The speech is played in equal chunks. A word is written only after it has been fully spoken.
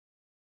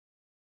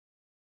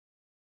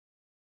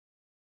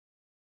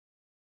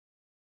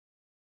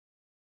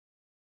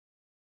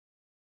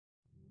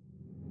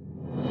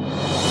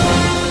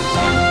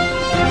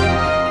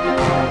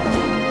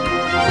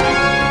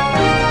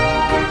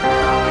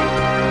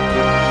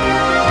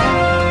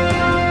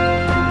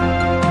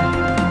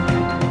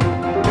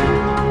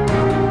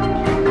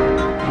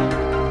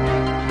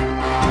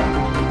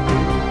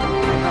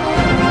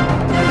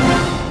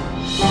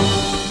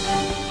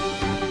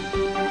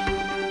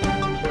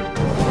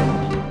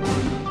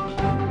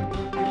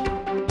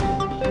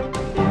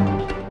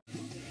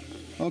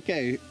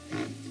Okay,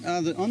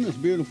 on this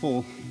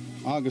beautiful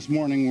August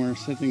morning, we're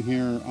sitting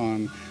here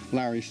on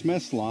Larry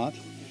Smith's lot,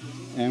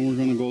 and we're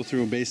going to go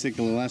through a basic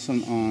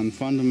lesson on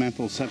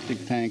fundamental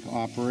septic tank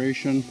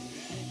operation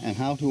and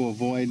how to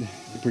avoid,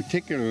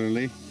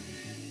 particularly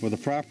with a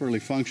properly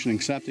functioning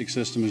septic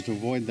system, is to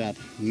avoid that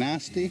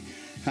nasty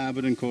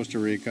habit in Costa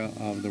Rica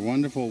of the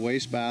wonderful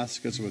waste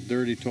baskets with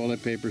dirty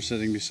toilet paper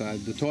sitting beside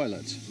the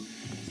toilets.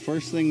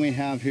 First thing we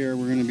have here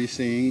we're going to be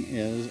seeing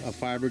is a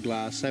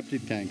fiberglass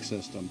septic tank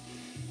system.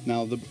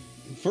 Now the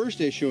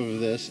first issue of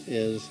this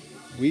is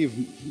we've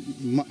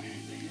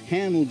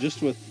handled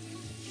just with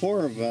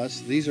 4 of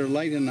us. These are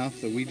light enough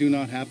that we do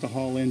not have to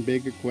haul in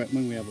big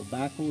equipment. We have a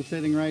backhoe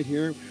sitting right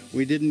here.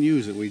 We didn't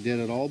use it. We did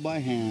it all by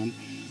hand.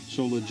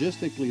 So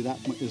logistically that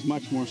is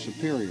much more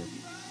superior.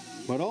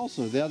 But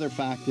also the other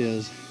fact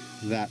is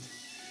that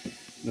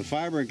the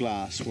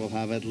fiberglass will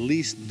have at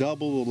least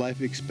double the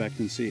life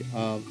expectancy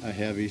of a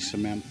heavy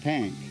cement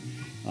tank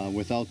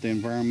without the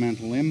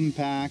environmental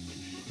impact.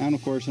 And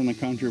of course, in a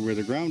country where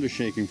the ground is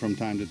shaking from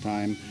time to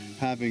time,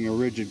 having a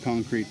rigid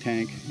concrete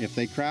tank, if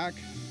they crack,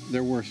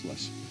 they're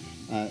worthless.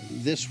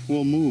 This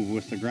will move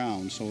with the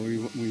ground, so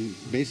we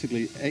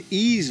basically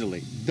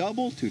easily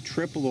double to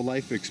triple the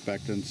life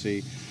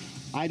expectancy.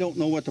 I don't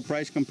know what the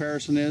price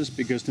comparison is,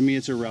 because to me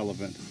it's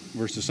irrelevant.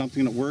 Versus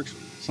something that works,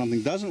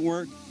 something doesn't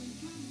work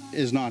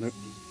is not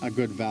a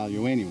good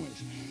value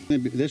anyways.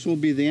 This will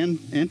be the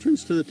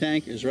entrance to the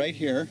tank is right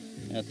here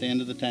at the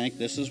end of the tank.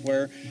 This is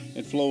where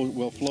it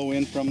will flow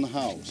in from the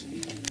house.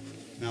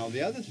 Now the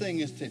other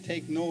thing is to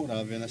take note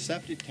of in a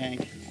septic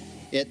tank,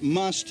 it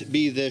must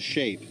be this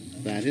shape.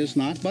 That is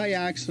not by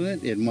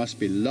accident. It must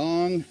be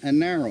long and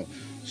narrow.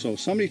 So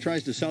if somebody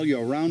tries to sell you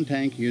a round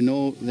tank, you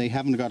know they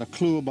haven't got a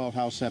clue about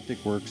how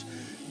septic works,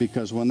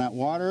 because when that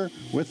water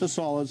with the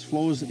solids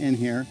flows in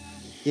here,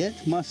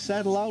 it must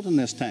settle out in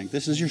this tank.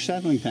 This is your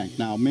settling tank.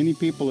 Now, many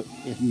people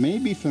may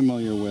be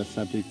familiar with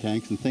septic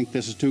tanks and think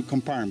this is 2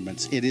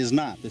 compartments. It is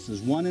not. This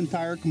is one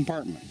entire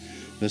compartment.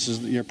 This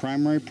is your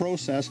primary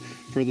process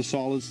for the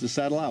solids to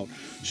settle out.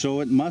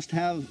 So it must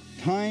have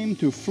time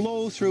to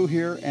flow through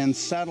here and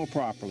settle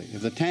properly.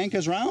 If the tank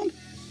is round,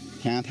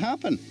 can't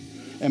happen.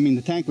 I mean,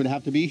 the tank would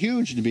have to be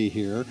huge to be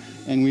here,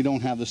 and we don't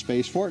have the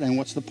space for it, and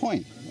what's the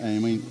point? I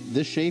mean,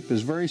 this shape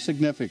is very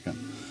significant.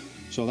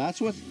 So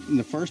that's what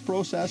the first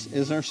process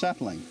is, our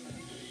settling.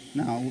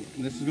 Now,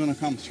 this is going to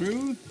come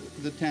through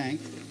the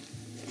tank,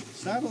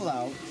 settle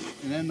out,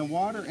 and then the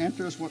water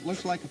enters what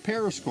looks like a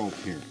periscope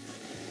here.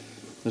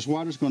 This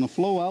water is going to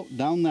flow out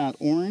down that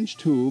orange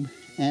tube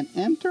and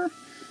enter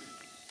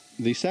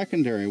the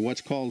secondary,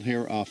 what's called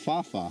here a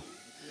FAFA.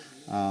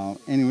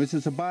 Anyways,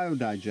 it's a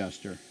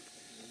biodigester.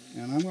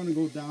 And I'm going to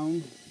go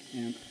down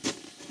and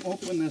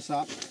open this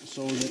up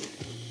so that,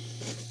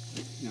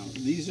 now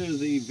these are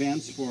the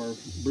vents for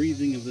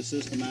breathing of the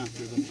system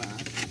after the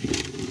fact.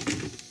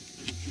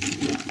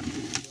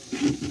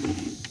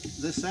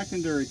 This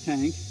secondary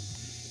tank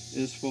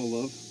is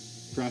full of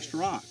crushed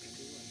rock.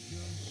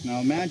 Now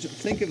imagine,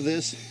 think of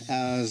this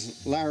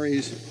as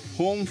Larry's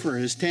home for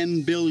his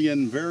 10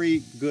 billion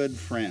very good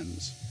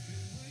friends,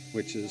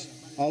 which is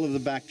all of the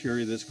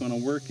bacteria that's going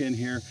to work in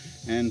here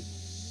and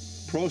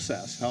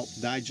process, help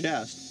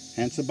digest,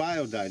 hence a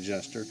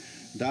biodigester,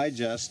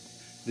 digest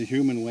the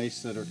human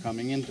wastes that are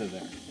coming into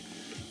there.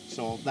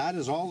 So that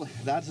is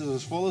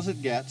as full as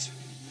it gets.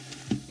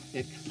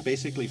 It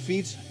basically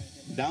feeds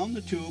down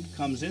the tube,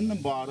 comes in the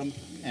bottom,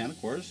 and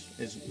of course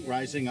is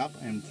rising up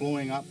and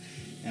flowing up.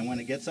 And when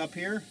it gets up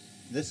here,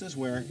 this is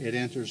where it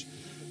enters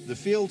the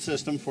field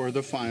system for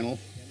the final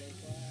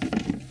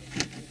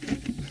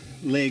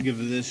leg of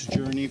this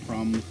journey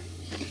from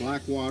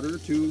black water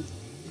to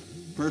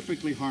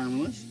perfectly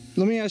harmless.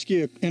 Let me ask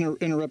you,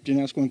 interrupt you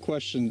and ask one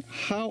question.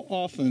 How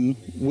often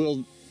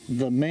will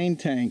the main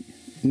tank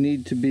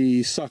need to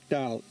be sucked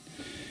out?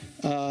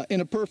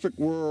 In a perfect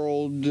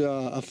world,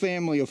 a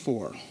family of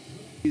 4.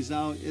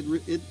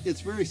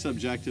 It's very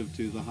subjective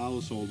to the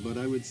household, but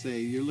I would say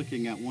you're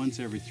looking at once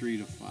every 3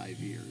 to 5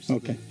 years.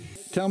 Okay.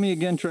 Tell me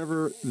again,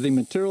 Trevor, the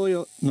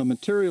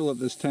material of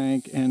this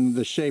tank and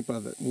the shape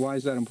of it. Why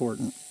is that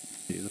important?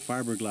 The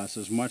fiberglass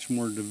is much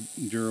more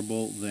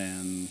durable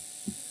than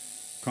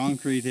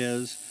concrete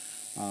is,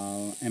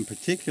 and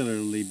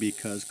particularly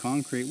because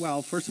concrete,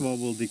 well, first of all,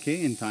 will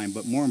decay in time,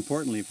 but more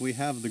importantly, if we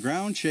have the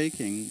ground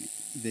shaking,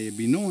 they'd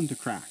be known to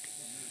crack.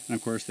 And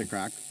of course they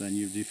crack, then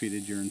you've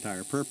defeated your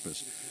entire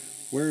purpose.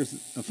 Whereas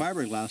the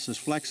fiberglass is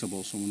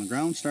flexible, so when the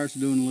ground starts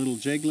doing a little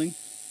jiggling,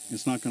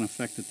 it's not going to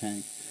affect the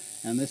tank.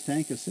 And this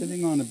tank is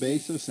sitting on a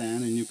base of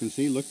sand, and you can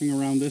see looking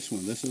around this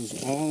one, this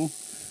is all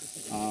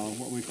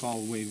what we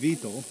call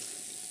huevito,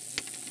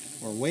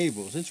 or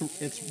huevos.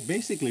 It's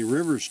basically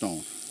river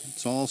stone.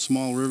 It's all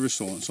small river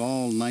stone. It's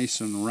all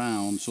nice and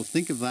round. So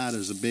think of that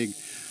as a big,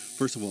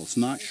 first of all, it's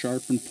not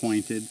sharp and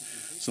pointed,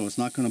 so it's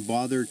not going to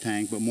bother a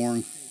tank, but more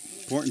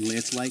importantly,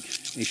 it's like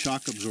a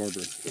shock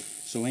absorber.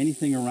 So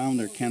anything around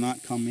there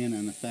cannot come in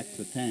and affect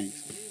the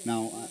tanks.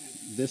 Now,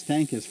 this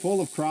tank is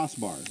full of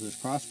crossbars. There's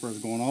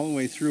crossbars going all the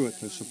way through it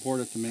to support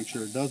it, to make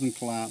sure it doesn't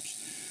collapse.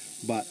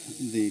 But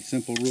the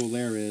simple rule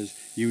there is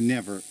you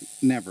never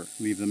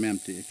leave them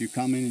empty. If you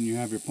come in and you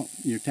have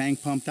your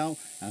tank pumped out,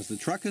 as the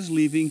truck is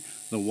leaving,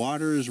 the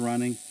water is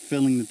running,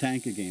 filling the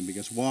tank again,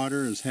 because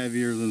water is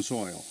heavier than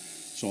soil.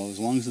 So as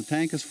long as the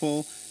tank is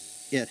full,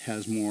 it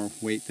has more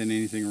weight than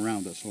anything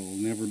around it, so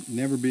it'll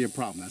never be a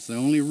problem. That's the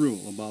only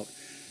rule about,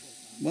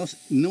 well,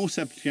 no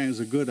septic tank is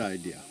a good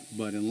idea,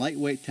 but in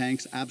lightweight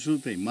tanks,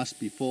 absolutely, they must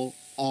be full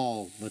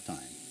all the time.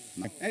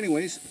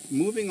 Anyways,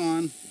 moving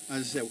on,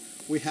 as I said,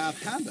 we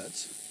have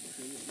habits,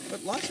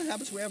 but lots of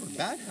habits we have are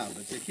bad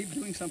habits. They keep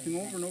doing something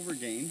over and over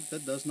again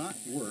that does not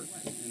work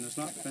and is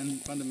not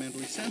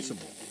fundamentally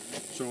sensible.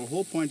 So our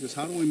whole point is,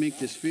 how do we make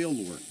this field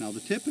work? Now,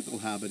 the typical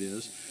habit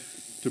is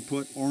to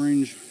put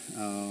orange,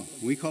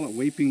 we call it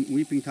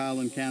weeping tile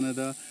in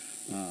Canada.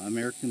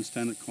 Americans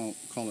tend to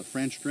call it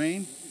French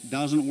drain.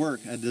 Doesn't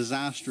work, a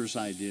disastrous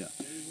idea.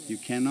 You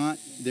cannot,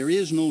 there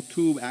is no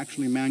tube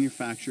actually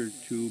manufactured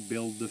to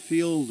build the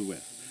field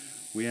with.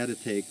 We had to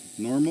take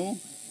normal,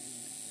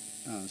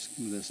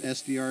 this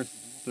SDR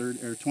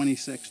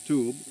 26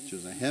 tube, which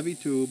is a heavy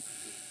tube,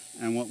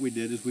 and what we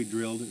did is we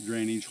drilled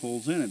drainage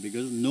holes in it,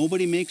 because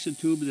nobody makes a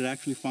tube that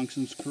actually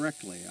functions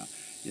correctly.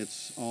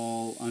 It's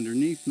all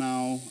underneath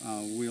now.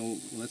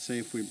 Let's say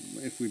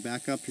if we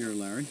back up here,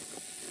 Larry,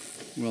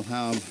 we'll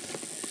have,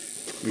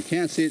 we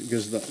can't see it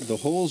because the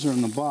holes are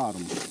in the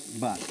bottom,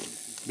 but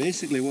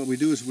basically what we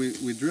do is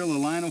we drill a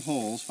line of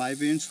holes,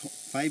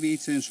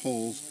 5/8 inch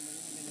holes,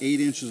 8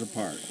 inches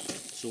apart.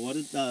 So what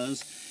it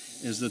does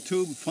is the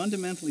tube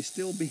fundamentally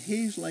still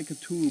behaves like a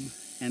tube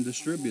and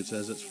distributes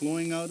as it's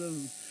flowing out of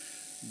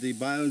the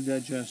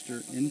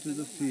biodigester into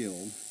the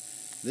field.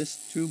 This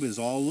tube is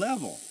all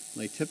level.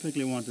 They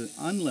typically want to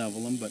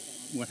unlevel them, but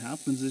what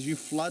happens is you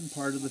flood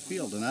part of the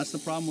field, and that's the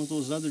problem with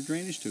those other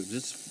drainage tubes.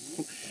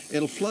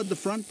 It'll flood the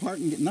front part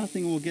and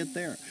nothing will get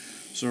there.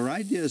 So our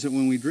idea is that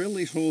when we drill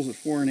these holes at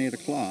 4 and 8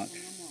 o'clock,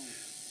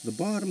 the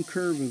bottom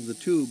curve of the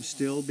tube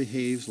still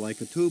behaves like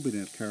a tube, and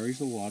it carries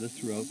the water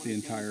throughout the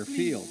entire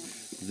field.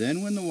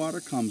 Then when the water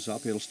comes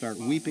up, it'll start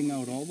weeping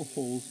out all the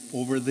holes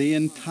over the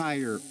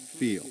entire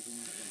field.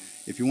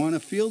 If you want a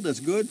field that's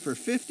good for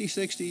 50,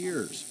 60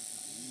 years,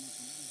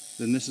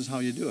 then this is how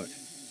you do it.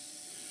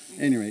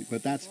 Anyway,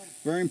 but that's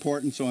very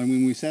important. So I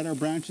mean, we set our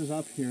branches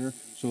up here,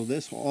 so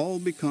this all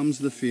becomes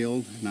the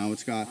field. Now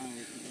it's got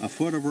a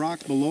foot of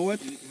rock below it.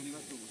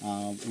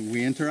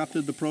 We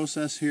interrupted the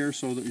process here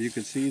so that you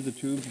could see the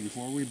tubes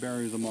before we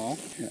bury them all.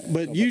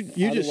 But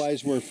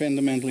otherwise we're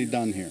fundamentally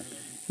done here.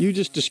 You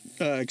just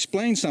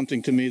explained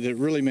something to me that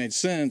really made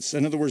sense.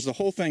 In other words, the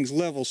whole thing's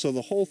level, so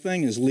the whole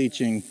thing is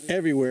leaching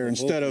everywhere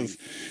instead of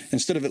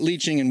it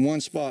leaching in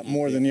one spot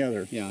more than the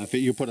other. Yeah, if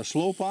you put a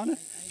slope on it,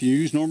 if you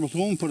use normal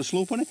tool and put a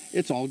slope on it,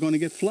 it's all going to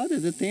get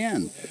flooded at the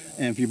end.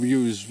 And if you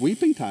use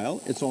weeping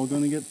tile, it's all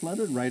going to get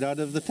flooded right out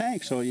of the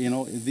tank. So, you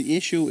know, the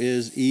issue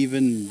is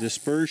even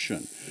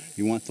dispersion.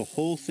 You want the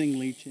whole thing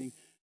leaching.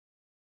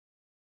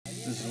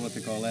 This is what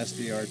they call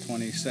SDR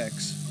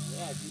 26.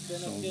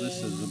 So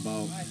this is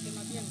about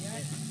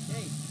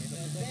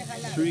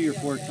 3 or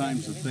 4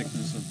 times the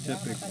thickness of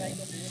typical,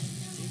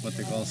 what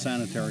they call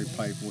sanitary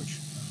pipe, which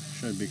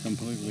should be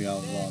completely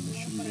outlawed. They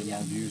shouldn't be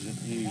allowed to use it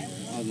anywhere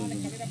other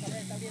than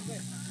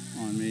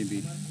on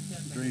maybe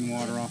drain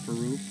water off a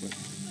roof. But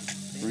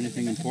for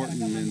anything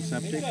important in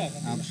septic, an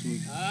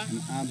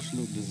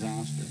absolute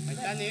disaster.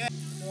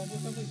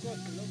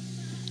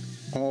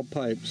 All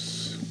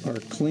pipes are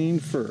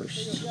cleaned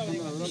first,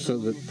 so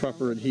that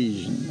proper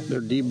adhesion. They're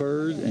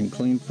deburred and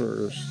cleaned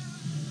first,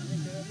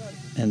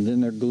 and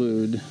then they're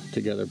glued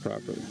together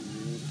properly.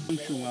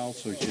 Function well,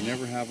 so you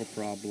never have a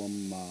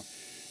problem.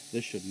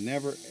 This should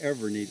never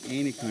ever need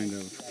any kind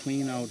of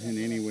clean out in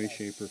any way,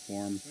 shape, or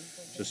form,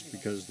 just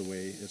because the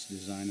way it's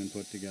designed and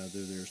put together.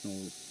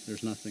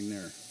 There's nothing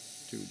there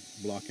to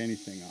block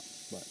anything up.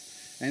 But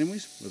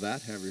anyways, with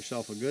that, have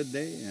yourself a good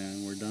day,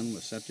 and we're done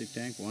with Septic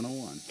Tank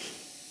 101.